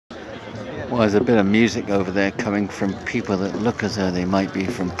Well, there's a bit of music over there coming from people that look as though they might be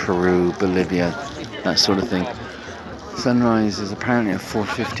from Peru, Bolivia, that sort of thing. Sunrise is apparently at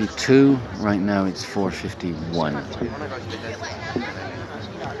 4:52. Right now it's 4:51.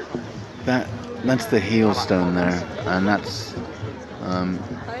 That's the heel stone there, and that's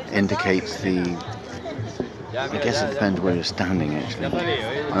indicates the. I guess it depends where you're standing actually.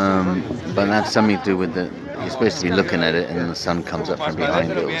 But that's something to do with the. You're supposed to be looking at it, and the sun comes up from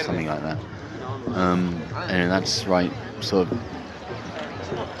behind it, or something like that. And that's right, sort of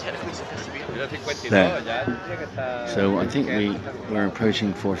there. So I think we're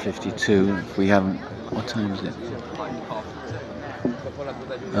approaching 4:52. If we haven't, what time is it?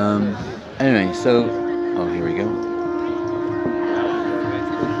 Anyway, so here we go.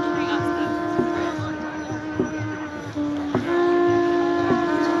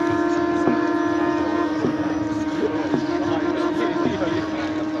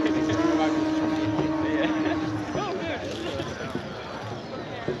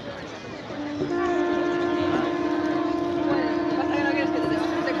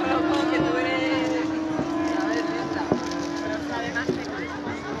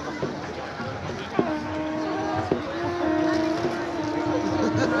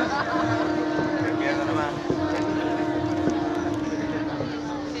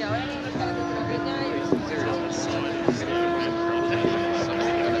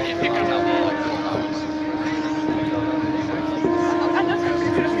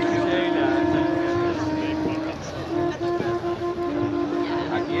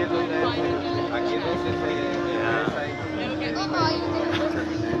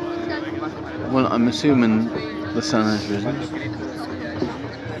 Well, I'm assuming the sun has risen.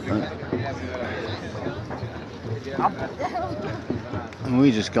 And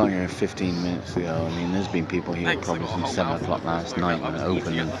we just got here 15 minutes ago. I mean, there's been people here probably since 7 o'clock last night when it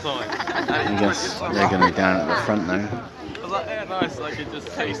opened. And I guess they're going to be down at the front now.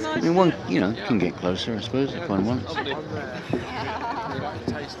 I mean, one, can get closer, I suppose, if one wants.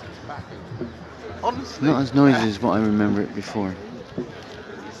 Not as noisy as what I remember it before.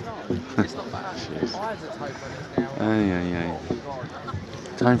 Aye.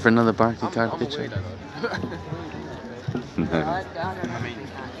 Time for another Barclaycard picture? No. I mean,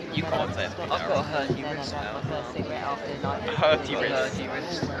 you can't say it. I've got a hurty wrist now. A hurty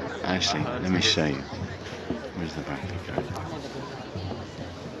wrist. Actually, let me show you. Where's the Barclaycard?